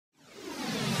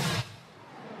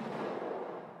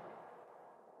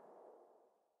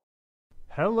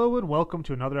Hello and welcome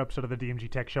to another episode of the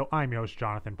DMG Tech Show. I'm your host,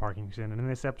 Jonathan Parkinson, and in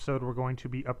this episode we're going to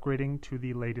be upgrading to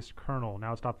the latest kernel.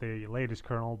 Now it's not the latest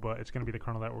kernel, but it's going to be the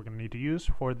kernel that we're going to need to use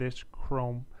for this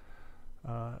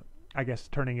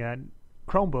turning a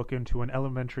Chromebook into an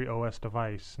elementary OS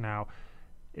device. Now,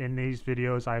 in these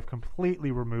videos I've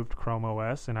completely removed Chrome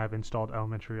OS and I've installed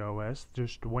elementary OS.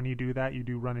 Just when you do that, you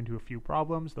do run into a few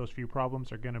problems. Those few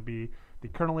problems are going to be the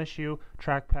kernel issue,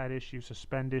 trackpad issue,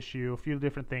 suspend issue, a few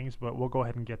different things, but we'll go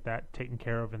ahead and get that taken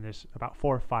care of in this about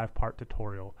 4 or 5 part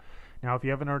tutorial. Now, if you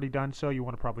haven't already done so, you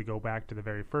want to probably go back to the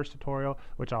very first tutorial,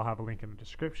 which I'll have a link in the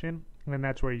description, and then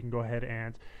that's where you can go ahead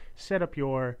and set up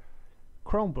your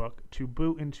Chromebook to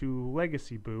boot into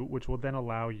Legacy Boot, which will then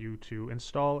allow you to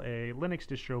install a Linux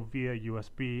distro via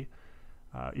USB,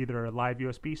 either a live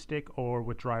USB stick or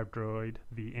with DriveDroid,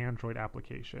 the Android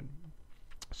application.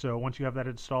 So once you have that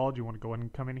installed, you want to go ahead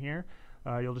and come in here.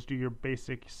 You'll just do your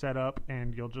basic setup,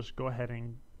 and you'll just go ahead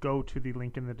and go to the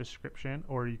link in the description,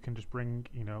 or you can just bring,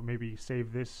 maybe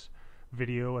save this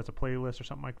video as a playlist or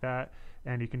something like that,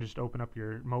 and you can just open up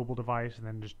your mobile device and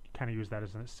then just kind of use that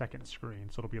as a second screen,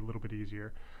 so it'll be a little bit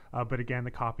easier. But again,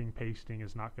 the copying pasting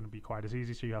is not going to be quite as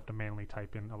easy, so you have to manually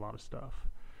type in a lot of stuff.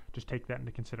 Just take that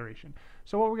into consideration.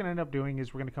 So what we're going to end up doing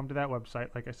is we're going to come to that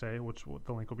website, like I say, which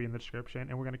the link will be in the description,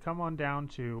 and we're going to come on down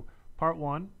to part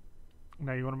 1.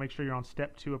 Now you want to make sure you're on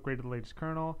step 2, upgrade to the latest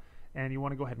kernel, and you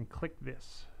want to go ahead and click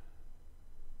this.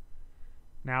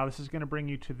 Now this is going to bring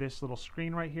you to this little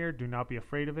screen right here. Do not be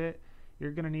afraid of it.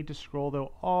 You're going to need to scroll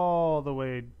though all the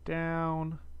way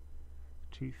down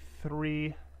to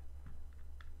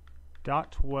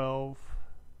 3.12.5.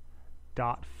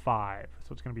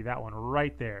 So it's going to be that one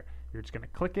right there. You're just going to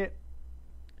click it.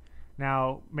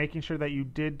 Now, making sure that you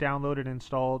did download and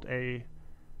installed a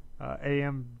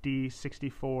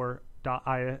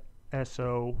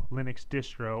AMD64.ISO Linux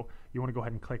distro, you want to go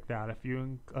ahead and click that. If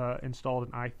you installed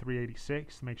an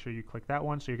i386, make sure you click that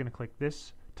one. So you're going to click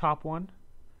this top one.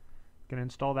 Going to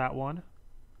install that one.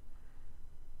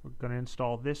 We're going to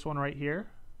install this one right here.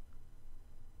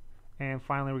 And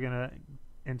finally, we're going to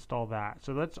install that.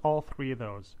 So that's all 3 of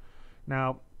those.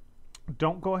 Now,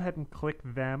 don't go ahead and click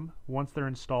them once they're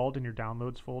installed in your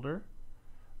downloads folder.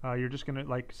 You're just going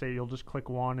to, you'll just click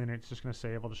one and it's just going to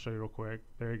save. I'll just show you real quick.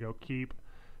 There you go, keep.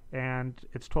 And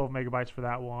it's 12 megabytes for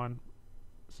that one.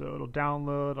 So it'll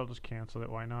download. I'll just cancel it.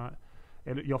 Why not?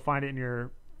 You'll find it in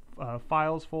your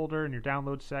files folder in your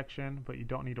downloads section, but you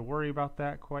don't need to worry about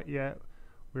that quite yet.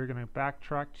 We're going to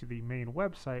backtrack to the main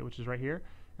website, which is right here,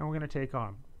 and we're going to take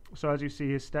on. So as you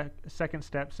see, his second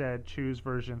step said choose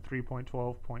version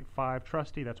 3.12.5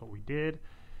 trusty. That's what we did.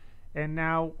 And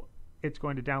now it's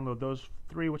going to download those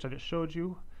 3, which I just showed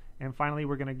you. And finally,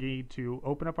 we're going to need to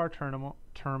open up our terminal.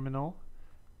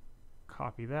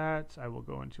 Copy that. I will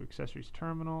go into accessories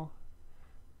terminal,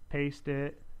 paste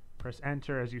it, press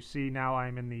enter. As you see, now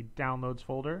I'm in the downloads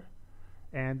folder.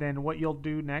 And then what you'll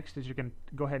do next is you can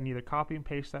go ahead and either copy and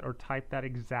paste that or type that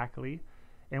exactly.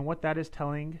 And what that is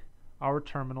telling our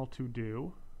terminal to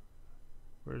do,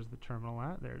 where's the terminal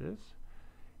at? There it is.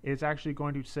 It's actually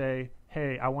going to say,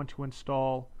 hey, I want to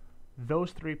install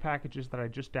those 3 packages that I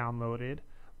just downloaded,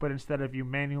 but instead of you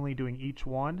manually doing each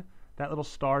one, that little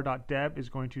star.deb is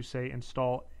going to say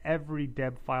install every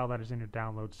deb file that is in your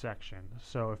download section.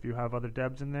 So if you have other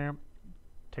debs in there,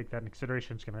 take that into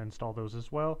consideration. It's going to install those as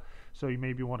well. So you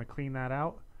maybe want to clean that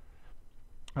out.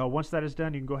 Once that is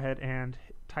done, you can go ahead and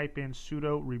type in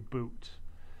sudo reboot.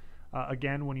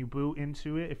 Again, when you boot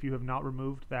into it, if you have not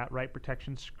removed that write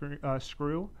protection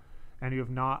screw and you have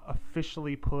not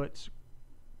officially put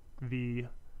the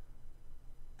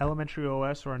elementary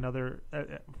OS or another,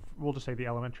 we'll just say the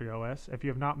elementary OS, if you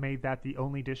have not made that the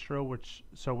only distro,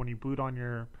 so when you boot on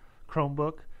your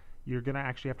Chromebook, you're going to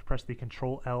actually have to press the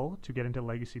Ctrl L to get into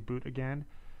Legacy Boot again,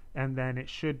 and then it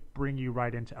should bring you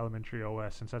right into elementary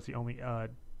OS since that's the only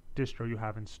distro you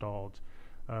have installed.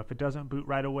 If it doesn't boot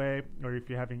right away, or if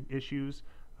you're having issues,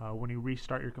 when you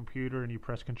restart your computer and you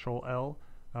press Ctrl L,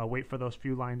 wait for those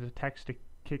few lines of text to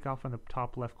kick off in the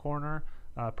top left corner,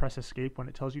 press escape when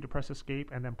it tells you to press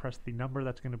escape, and then press the number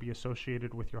that's going to be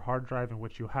associated with your hard drive in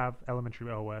which you have elementary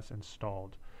OS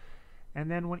installed. And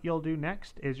then what you'll do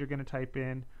next is you're going to type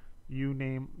in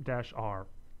uname-r.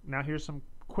 Now here's some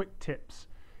quick tips.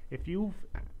 If you've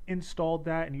installed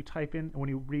that and you type in, when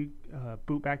you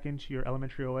boot back into your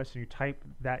elementary OS and you type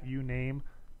that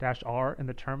uname-r in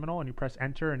the terminal and you press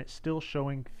enter and it's still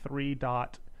showing 3.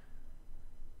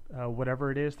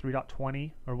 Whatever it is,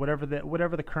 3.20 or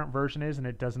whatever the current version is, and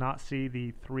it does not see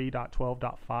the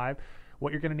 3.12.5,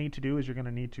 what you're going to need to do is you're going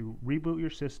to need to reboot your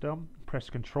system, press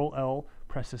Ctrl L,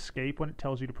 press escape when it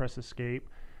tells you to press escape,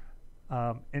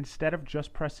 instead of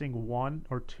just pressing 1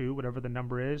 or 2, whatever the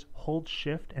number is, hold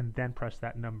shift and then press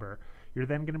that number. You're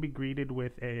then going to be greeted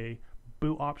with a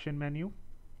boot option menu.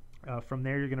 From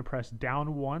there, you're going to press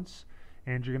down once,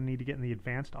 and you're going to need to get in the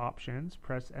advanced options.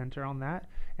 Press enter on that,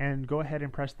 and go ahead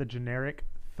and press the generic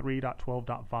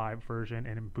 3.12.5 version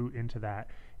and boot into that.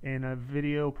 In a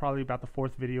video, probably about the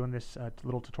 4th video in this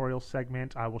little tutorial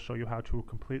segment, I will show you how to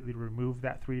completely remove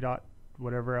that 3.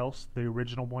 Whatever else, the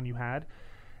original one you had.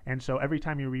 And so every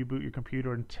time you reboot your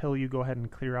computer, until you go ahead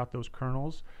and clear out those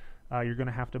kernels, you're going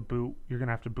to have to boot. You're going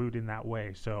to have to boot in that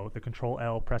way. So the Ctrl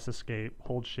L, press escape,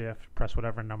 hold shift, press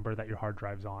whatever number that your hard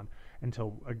drive's on,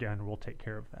 until again we'll take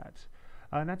care of that.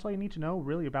 And that's all you need to know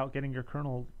really about getting your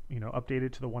kernel,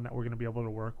 updated to the one that we're going to be able to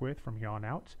work with from here on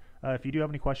out. If you do have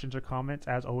any questions or comments,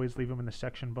 as always, leave them in the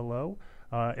section below.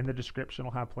 In the description,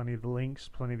 we'll have plenty of the links,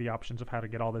 plenty of the options of how to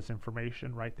get all this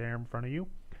information right there in front of you.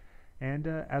 And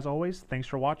as always, thanks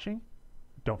for watching.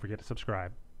 Don't forget to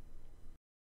subscribe.